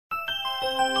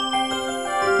Hello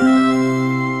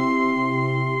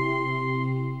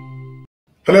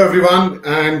everyone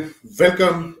and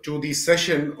welcome to the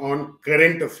session on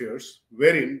current affairs,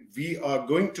 wherein we are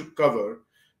going to cover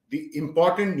the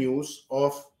important news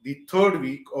of the third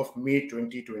week of May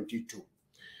 2022.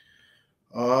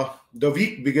 The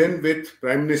week began with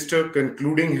Prime Minister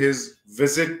concluding his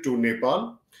visit to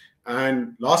Nepal,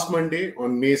 and last Monday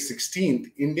on May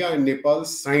 16th, India and Nepal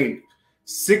signed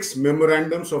 6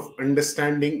 memorandums of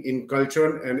understanding in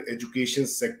culture and education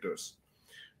sectors.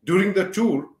 During the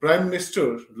tour, Prime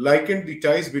Minister likened the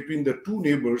ties between the two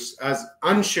neighbors as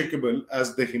unshakable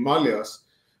as the Himalayas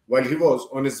while he was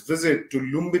on his visit to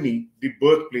Lumbini, the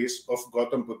birthplace of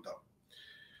Gautam Buddha.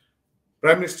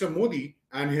 Prime Minister Modi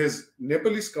and his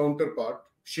Nepalese counterpart,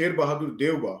 Sher Bahadur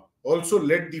Deuba, also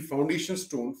laid the foundation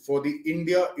stone for the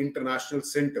India International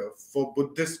Center for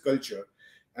Buddhist Culture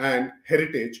and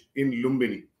Heritage in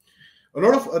Lumbini. A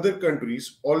lot of other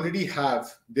countries already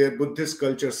have their Buddhist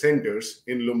culture centers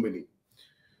in Lumbini.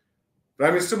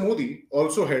 Prime Minister Modi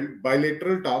also held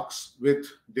bilateral talks with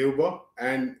Deuba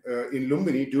and in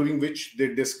Lumbini, during which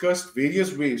they discussed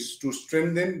various ways to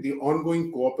strengthen the ongoing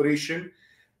cooperation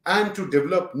and to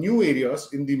develop new areas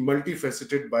in the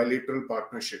multifaceted bilateral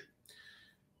partnership.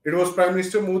 It was Prime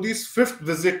Minister Modi's 5th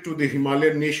visit to the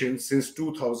Himalayan nation since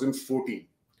 2014.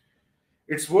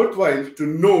 It's worthwhile to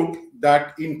note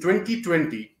that in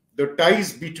 2020, the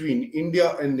ties between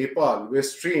India and Nepal were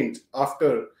strained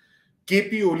after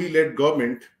KP Oli-led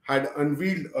government had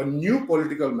unveiled a new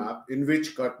political map in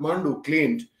which Kathmandu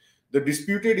claimed the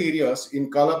disputed areas in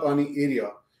Kalapani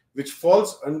area, which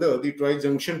falls under the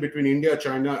tri-junction between India,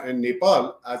 China, and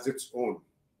Nepal, as its own.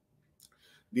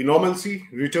 The normalcy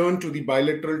returned to the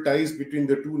bilateral ties between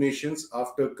the two nations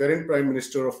after current Prime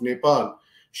Minister of Nepal,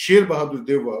 Sher Bahadur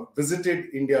Deuba, visited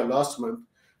India last month,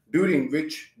 during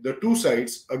which the two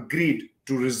sides agreed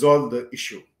to resolve the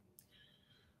issue.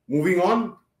 Moving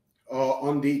on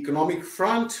the economic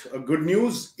front, good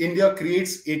news, India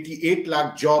creates 88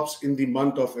 lakh jobs in the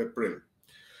month of April.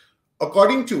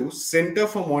 According to Center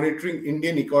for Monitoring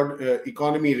Indian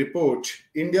Economy report,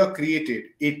 India created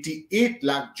 88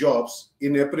 lakh jobs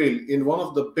in April in one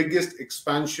of the biggest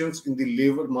expansions in the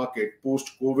labor market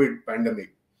post-COVID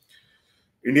pandemic.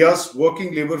 India's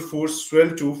working labor force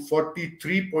swelled to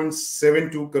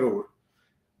 43.72 crore.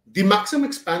 The maximum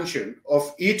expansion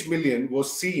of 8 million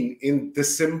was seen in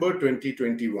December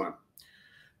 2021.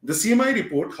 The CMI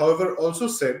report, however, also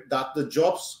said that the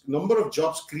number of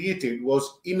jobs created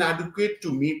was inadequate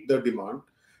to meet the demand,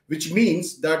 which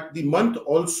means that the month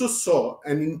also saw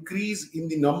an increase in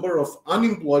the number of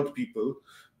unemployed people,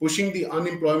 pushing the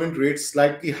unemployment rate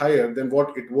slightly higher than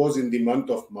what it was in the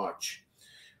month of March.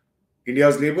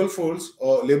 India's labor force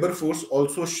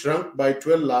also shrunk by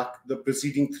 12 lakh the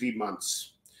preceding 3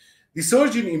 months. The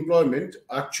surge in employment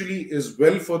actually is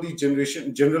well for the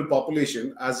general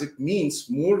population, as it means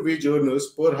more wage earners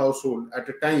per household at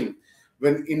a time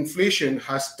when inflation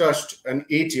has touched an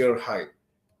 8-year high.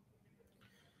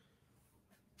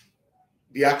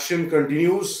 The action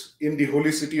continues in the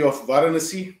holy city of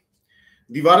Varanasi.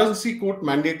 The Varanasi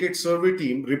court-mandated survey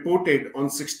team reported on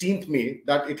 16th May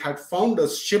that it had found a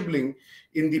shibling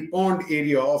in the pond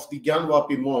area of the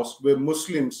Gyanvapi mosque where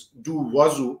Muslims do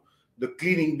wazu, the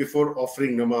cleaning before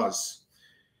offering namaz.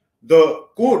 The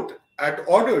court had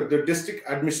ordered the district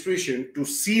administration to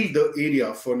seal the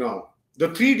area for now. The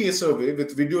 3-day survey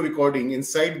with video recording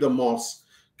inside the mosque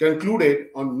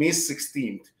concluded on May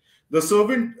 16th. The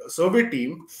survey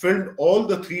team filmed all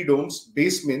the 3 domes,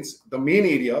 basements, the main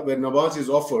area where namaz is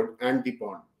offered, and the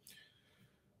pond.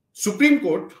 Supreme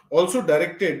Court also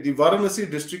directed the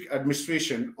Varanasi district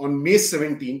administration on May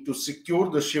 17 to secure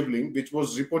the shivling which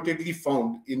was reportedly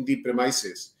found in the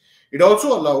premises. It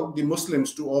also allowed the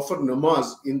Muslims to offer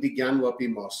namaz in the Gyanvapi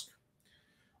mosque.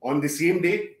 On the same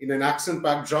day, in an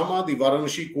action-packed drama, the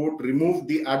Varanasi court removed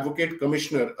the Advocate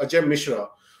Commissioner Ajay Mishra,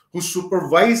 who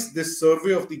supervised this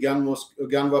survey of the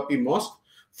Gyanvapi mosque,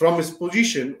 from his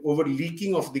position over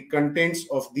leaking of the contents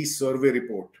of the survey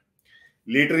report.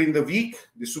 Later in the week,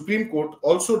 the Supreme Court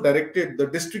also directed the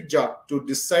district judge to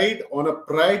decide on a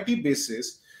priority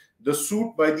basis the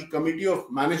suit by the Committee of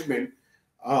Management,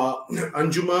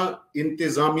 Anjuma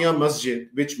Intizamiya Masjid,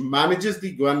 which manages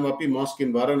the Gyanvapi mosque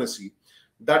in Varanasi,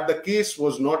 that the case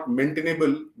was not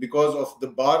maintainable because of the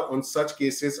bar on such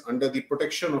cases under the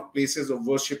Protection of Places of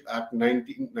Worship Act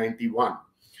 1991.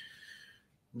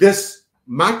 This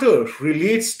matter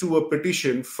relates to a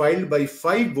petition filed by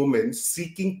 5 women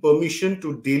seeking permission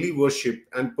to daily worship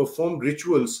and perform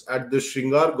rituals at the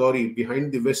Shringar Gauri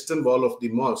behind the western wall of the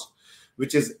mosque,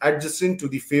 which is adjacent to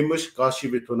the famous Kashi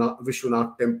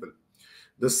Vishwanath temple.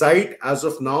 The site, as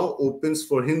of now, opens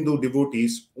for Hindu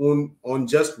devotees on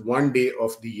just one day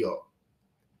of the year.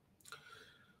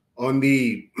 On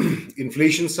the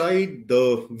inflation side,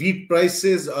 the wheat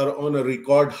prices are on a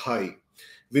record high.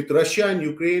 With Russia and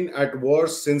Ukraine at war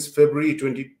since February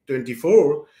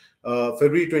 2024,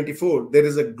 there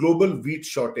is a global wheat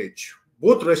shortage.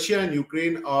 Both Russia and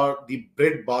Ukraine are the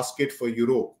breadbasket for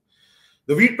Europe.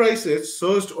 The wheat prices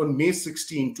surged on May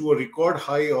 16 to a record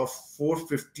high of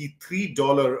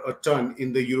 $453 a ton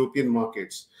in the European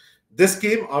markets. This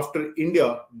came after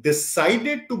India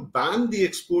decided to ban the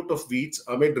export of wheat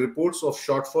amid reports of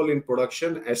shortfall in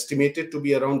production estimated to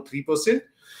be around 3%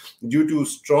 due to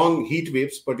strong heat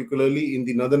waves, particularly in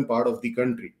the northern part of the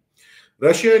country.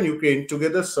 Russia and Ukraine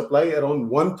together supply around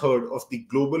one-third of the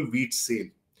global wheat sale.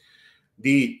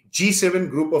 The G7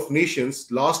 group of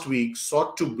nations last week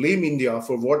sought to blame India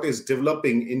for what is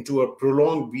developing into a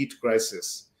prolonged wheat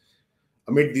crisis.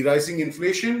 Amid the rising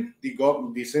inflation, the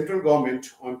central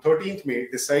government on 13th May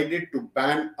decided to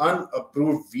ban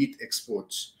unapproved wheat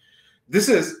exports. This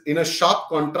is in a sharp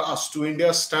contrast to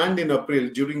India's stand in April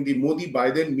during the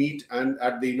Modi-Biden meet and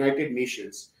at the United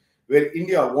Nations, where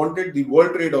India wanted the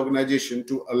World Trade Organization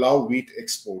to allow wheat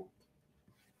export.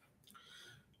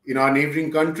 In our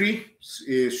neighboring country,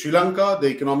 Sri Lanka, the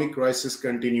economic crisis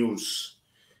continues.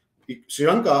 Sri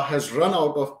Lanka has run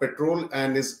out of petrol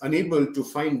and is unable to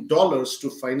find dollars to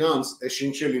finance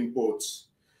essential imports.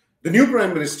 The new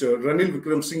Prime Minister, Ranil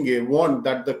Wickremesinghe, warned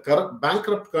that the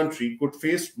bankrupt country could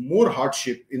face more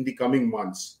hardship in the coming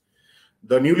months.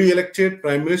 The newly elected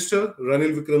Prime Minister,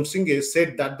 Ranil Wickremesinghe,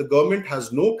 said that the government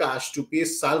has no cash to pay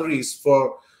salaries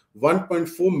for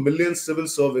 1.4 million civil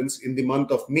servants in the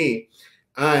month of May,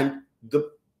 and the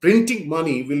printing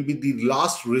money will be the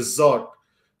last resort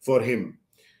for him.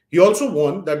 He also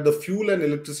warned that the fuel and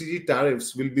electricity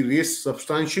tariffs will be raised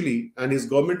substantially, and his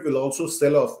government will also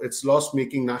sell off its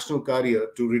loss-making national carrier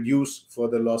to reduce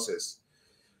further losses.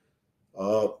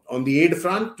 On the aid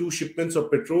front, 2 shipments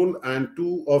of petrol and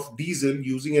 2 of diesel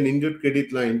using an Indian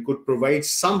credit line could provide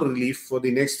some relief for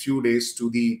the next few days to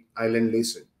the island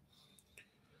nation.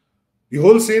 The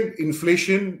wholesale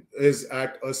inflation is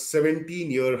at a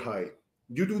 17-year high.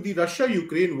 Due to the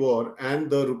Russia-Ukraine war and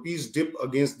the rupee's dip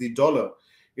against the dollar,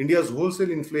 India's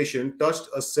wholesale inflation touched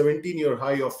a 17-year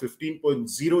high of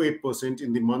 15.08%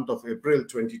 in the month of April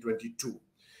 2022.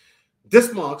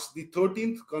 This marks the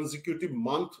 13th consecutive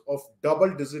month of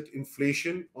double-digit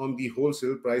inflation on the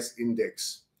wholesale price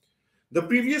index. The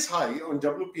previous high on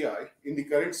WPI in the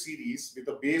current series, with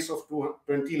a base of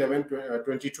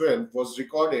 2011-2012, was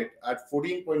recorded at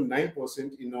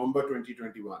 14.9% in November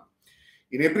 2021.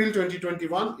 In April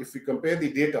 2021, if we compare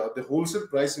the data, the wholesale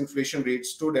price inflation rate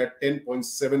stood at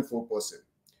 10.74%.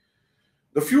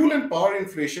 The fuel and power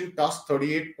inflation touched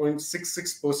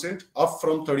 38.66%, up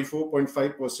from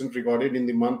 34.5% recorded in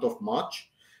the month of March.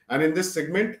 And in this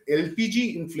segment,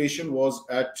 LPG inflation was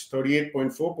at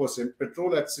 38.4%,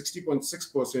 petrol at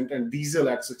 60.6%, and diesel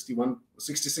at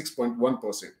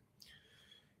 66.1%.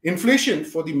 Inflation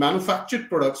for the manufactured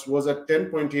products was at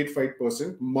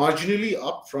 10.85%, marginally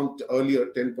up from earlier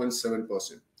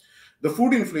 10.7%. The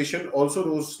food inflation also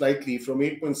rose slightly from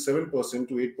 8.7%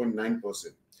 to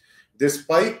 8.9%. This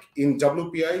spike in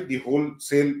WPI, the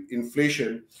wholesale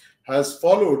inflation, has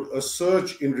followed a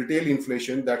surge in retail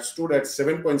inflation that stood at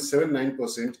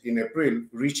 7.79% in April,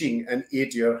 reaching an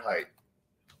 8-year high.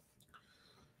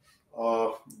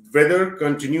 Weather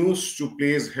continues to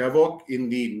place havoc in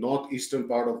the northeastern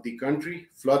part of the country.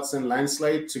 Floods and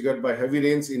landslides triggered by heavy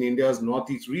rains in India's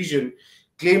northeast region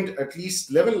claimed at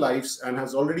least 11 lives and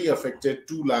has already affected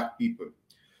 2 lakh people.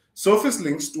 Surface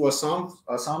links to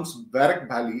Assam's Barak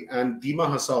Valley and Dima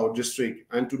Hasao district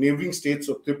and to neighboring states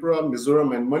of Tripura,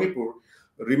 Mizoram and Manipur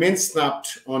remained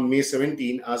snapped on May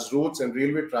 17 as roads and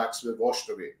railway tracks were washed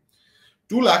away.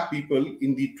 2 lakh people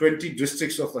in the 20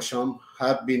 districts of Assam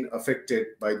have been affected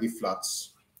by the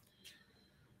floods.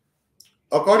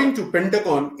 According to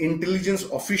Pentagon intelligence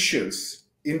officials,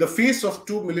 in the face of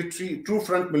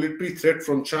two-front military threat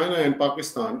from China and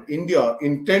Pakistan, India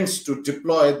intends to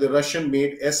deploy the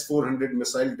Russian-made S-400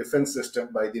 missile defense system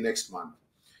by the next month.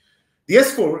 The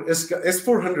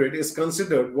S-400 is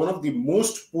considered one of the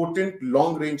most potent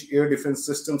long-range air defense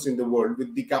systems in the world,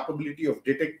 with the capability of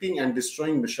detecting and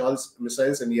destroying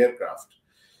missiles and aircraft.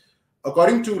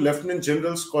 According to Lieutenant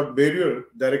General Scott Barrier,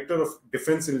 Director of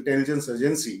Defense Intelligence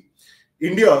Agency,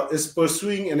 India is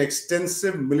pursuing an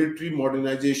extensive military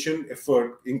modernization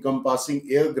effort encompassing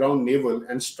air, ground, naval,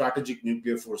 and strategic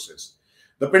nuclear forces.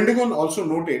 The Pentagon also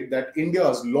noted that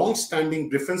India's long-standing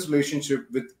defense relationship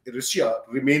with Russia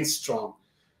remains strong.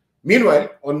 Meanwhile,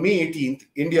 on May 18th,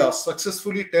 India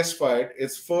successfully test-fired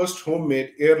its first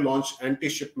homemade air-launched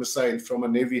anti-ship missile from a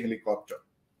Navy helicopter.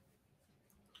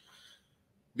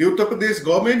 The Uttar Pradesh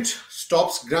government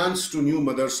stops grants to new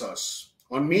madrasas.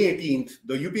 On May 18th,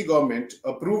 the UP government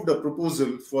approved a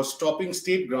proposal for stopping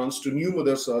state grants to new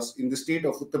madrasas in the state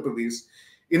of Uttar Pradesh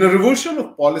in a reversal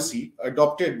of policy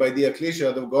adopted by the Akhilesh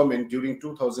Yadav government during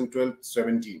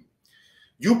 2012-17.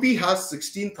 UP has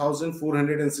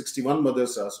 16,461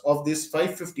 madrasas. Of these,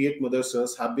 558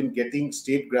 madrasas have been getting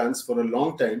state grants for a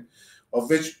long time, of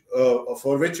which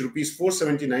for which rupees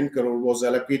 479 crore was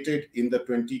allocated in the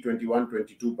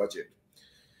 2021-22 budget.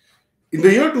 In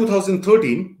the year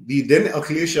 2013, the then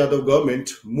Akhilesh Yadav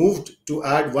government moved to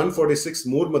add 146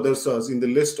 more madrasas in the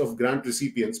list of grant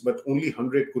recipients, but only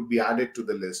 100 could be added to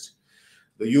the list.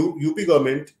 The UP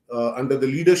government, under the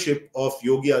leadership of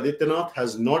Yogi Adityanath,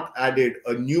 has not added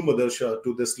a new madrasa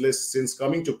to this list since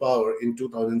coming to power in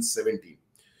 2017.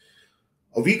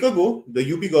 A week ago, the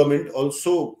UP government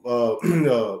also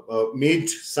made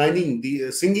singing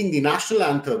the national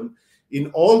anthem in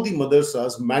all the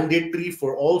madrasas mandatory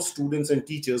for all students and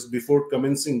teachers before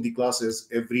commencing the classes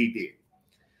every day.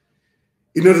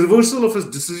 In a reversal of his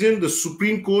decision, the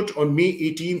Supreme Court on May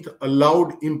 18th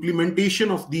allowed implementation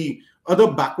of the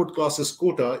other backward classes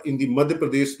quota in the Madhya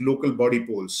Pradesh local body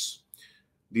polls.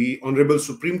 The Honorable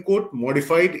Supreme Court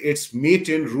modified its May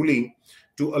 10 ruling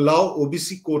to allow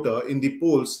OBC quota in the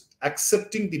polls,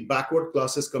 accepting the Backward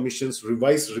Classes Commission's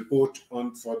revised report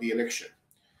for the election.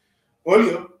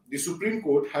 Earlier, the Supreme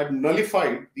Court had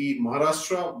nullified the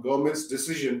Maharashtra government's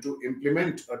decision to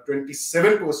implement a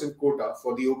 27% quota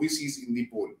for the OBCs in the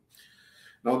poll.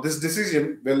 Now, this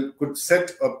decision could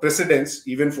set a precedence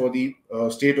even for the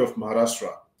state of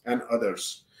Maharashtra and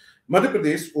others. Madhya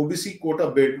Pradesh OBC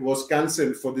quota bid was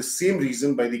cancelled for the same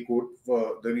reason by the court,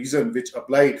 for the reason which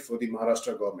applied for the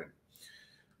Maharashtra government.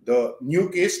 The new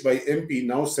case by MP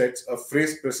now sets a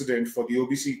fresh precedent for the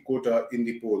OBC quota in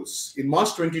the polls. In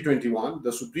March 2021,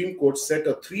 the Supreme Court set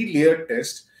a 3-layer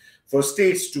test for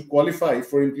states to qualify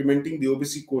for implementing the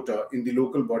OBC quota in the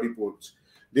local body polls.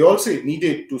 They also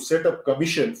needed to set up a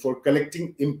commission for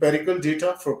collecting empirical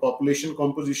data for population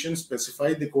composition,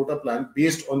 specify the quota plan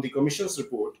based on the commission's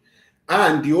report,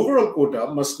 and the overall quota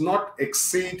must not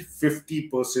exceed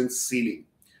 50% ceiling.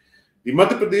 The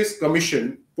Madhya Pradesh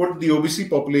Commission put the OBC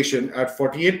population at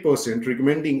 48%,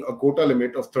 recommending a quota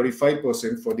limit of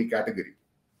 35% for the category.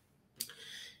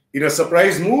 In a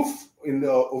surprise move,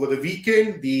 over the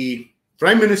weekend, the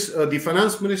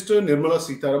Finance Minister Nirmala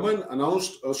Sitharaman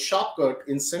announced a sharp cut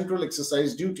in central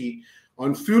excise duty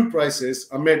on fuel prices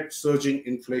amid surging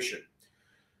inflation.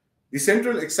 The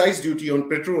central excise duty on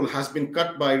petrol has been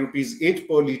cut by rupees 8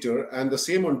 per litre, and the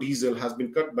same on diesel has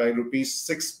been cut by rupees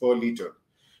 6 per litre.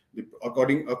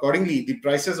 Accordingly, the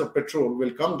prices of petrol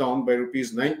will come down by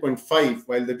rupees 9.5,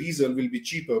 while the diesel will be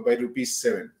cheaper by rupees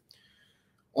 7.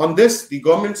 On this, the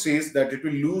government says that it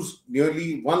will lose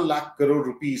nearly 1 lakh crore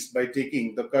rupees by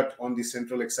taking the cut on the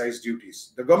central excise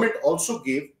duties. The government also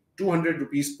gave 200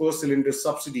 rupees per cylinder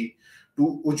subsidy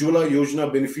to Ujjwala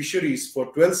Yojana beneficiaries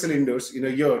for 12 cylinders in a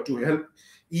year to help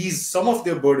ease some of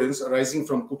their burdens arising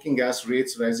from cooking gas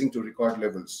rates rising to record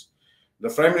levels. The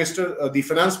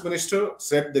Finance Minister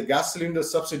said the gas cylinder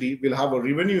subsidy will have a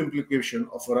revenue implication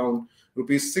of around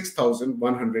rupees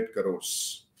 6,100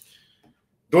 crores.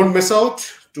 Don't miss out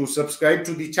to subscribe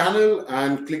to the channel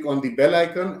and click on the bell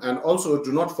icon, and also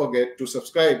do not forget to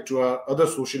subscribe to our other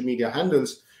social media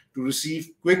handles to receive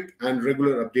quick and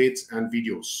regular updates and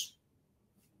videos.